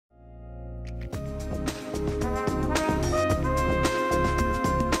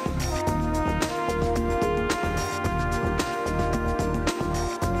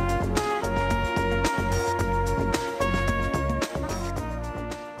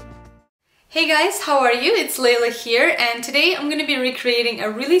Hey guys, how are you? It's Layla here, and today I'm going to be recreating a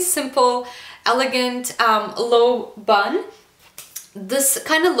really simple, elegant, low bun. This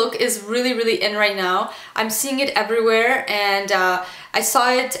kind of look is really in right now. I'm seeing it everywhere, and I saw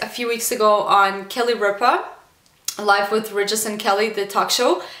it a few weeks ago on Kelly Ripa, Live with Regis and Kelly, the talk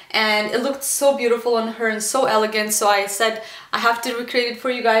show, and it looked so beautiful on her and so elegant, so I said I have to recreate it for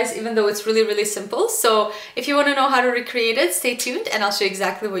you guys, even though it's really simple. So if you want to know how to recreate it, stay tuned and I'll show you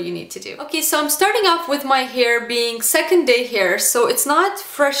exactly what you need to do. Okay, so I'm starting off with my hair being second day hair, so it's not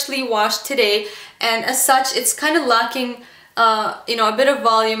freshly washed today, and as such it's kind of lacking you know, a bit of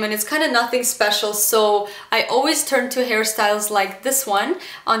volume, and it's kind of nothing special. So I always turn to hairstyles like this one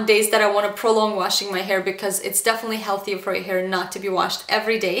on days that I want to prolong washing my hair, because it's definitely healthier for your hair not to be washed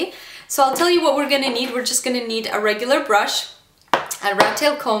every day. So I'll tell you what we're gonna need. We're just gonna need a regular brush, a rat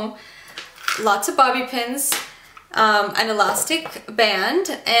tail comb, lots of bobby pins, an elastic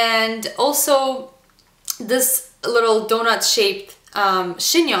band, and also this little donut shaped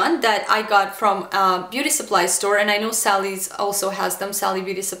chignon that I got from a beauty supply store, and I know Sally's also has them, Sally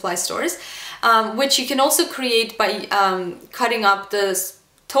Beauty Supply Stores, which you can also create by cutting up the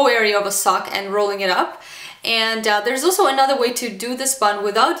toe area of a sock and rolling it up. And there's also another way to do this bun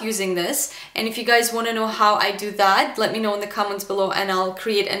without using this, and if you guys want to know how I do that, let me know in the comments below and I'll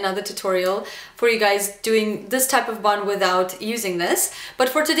create another tutorial for you guys doing this type of bun without using this. But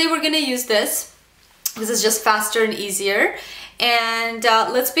for today we're gonna use this. This is just faster and easier. And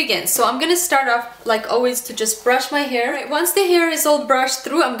let's begin. So I'm gonna start off, like always, to just brush my hair. Right, once the hair is all brushed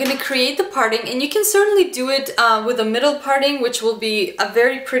through, I'm gonna create the parting, and you can certainly do it with a middle parting, which will be a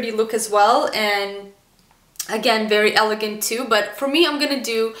very pretty look as well, and again, very elegant too. But for me, I'm gonna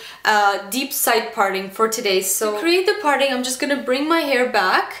do a deep side parting for today. So to create the parting, I'm just gonna bring my hair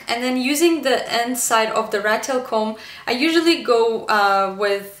back, and then using the end side of the rat tail comb, I usually go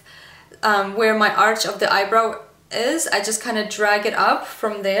with where my arch of the eyebrow is. I just kind of drag it up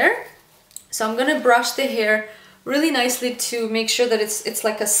from there. So I'm gonna brush the hair really nicely to make sure that it's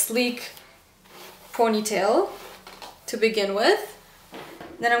like a sleek ponytail to begin with.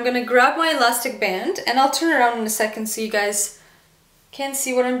 Then I'm gonna grab my elastic band, and I'll turn around in a second so you guys can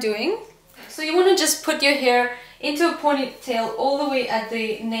see what I'm doing. So you want to just put your hair into a ponytail all the way at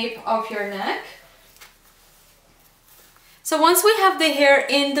the nape of your neck. So once we have the hair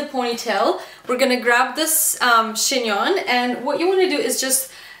in the ponytail, we're gonna grab this chignon, and what you want to do is just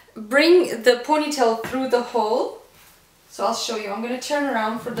bring the ponytail through the hole. So I'll show you. I'm gonna turn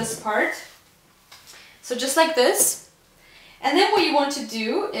around for this part. So just like this. And then what you want to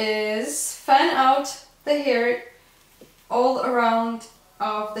do is fan out the hair all around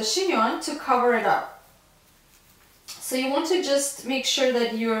of the chignon to cover it up. So you want to just make sure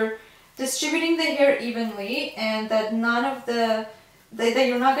that you're distributing the hair evenly, and that none of that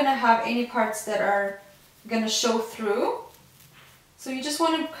you're not going to have any parts that are going to show through. So you just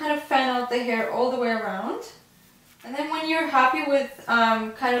want to kind of fan out the hair all the way around. And then when you're happy with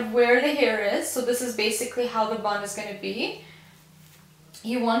kind of where the hair is, so this is basically how the bun is going to be,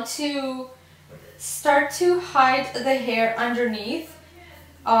 you want to start to hide the hair underneath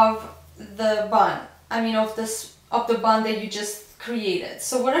of the bun. I mean of the bun that you just created.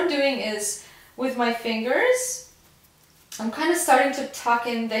 So what I'm doing is, with my fingers, I'm kind of starting to tuck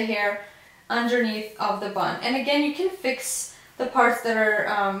in the hair underneath of the bun. And again, you can fix the parts that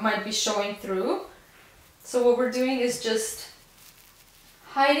are might be showing through. So what we're doing is just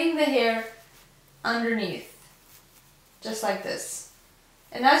hiding the hair underneath, just like this.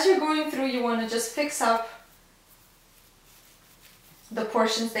 And as you're going through, you want to just fix up the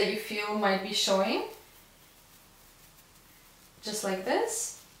portions that you feel might be showing, just like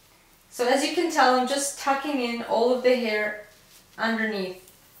this. So as you can tell, I'm just tucking in all of the hair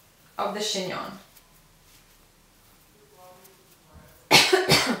underneath of the chignon.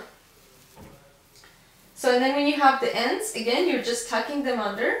 So and then when you have the ends, again, you're just tucking them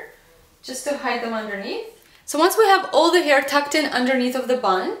under, just to hide them underneath. So once we have all the hair tucked in underneath of the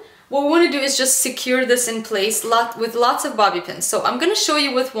bun, what we want to do is just secure this in place with lots of bobby pins. So I'm going to show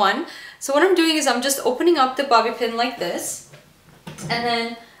you with one. So what I'm doing is I'm just opening up the bobby pin like this, and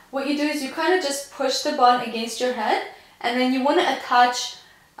then what you do is you kind of just push the bun against your head, and then you want to attach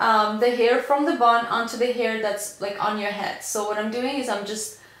the hair from the bun onto the hair that's like on your head. So what I'm doing is I'm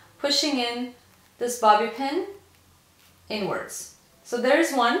just pushing in this bobby pin inwards. So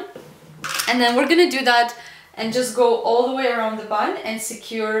there's one, and then we're gonna do that and just go all the way around the bun and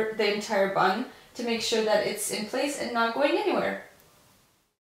secure the entire bun to make sure that it's in place and not going anywhere.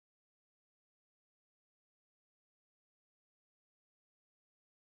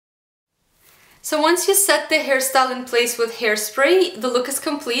 So once you set the hairstyle in place with hairspray, the look is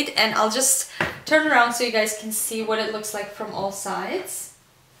complete, and I'll just turn around so you guys can see what it looks like from all sides.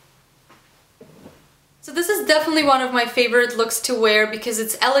 So this is definitely one of my favorite looks to wear because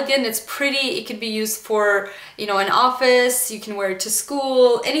it's elegant, it's pretty, it could be used for, you know, an office, you can wear it to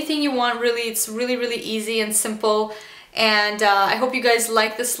school, anything you want really. It's really, really easy and simple. And I hope you guys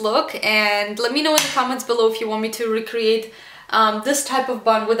like this look, and let me know in the comments below if you want me to recreate this type of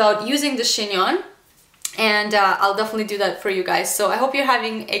bun without using the chignon, and I'll definitely do that for you guys. So I hope you're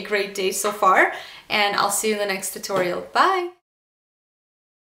having a great day so far, and I'll see you in the next tutorial. Bye!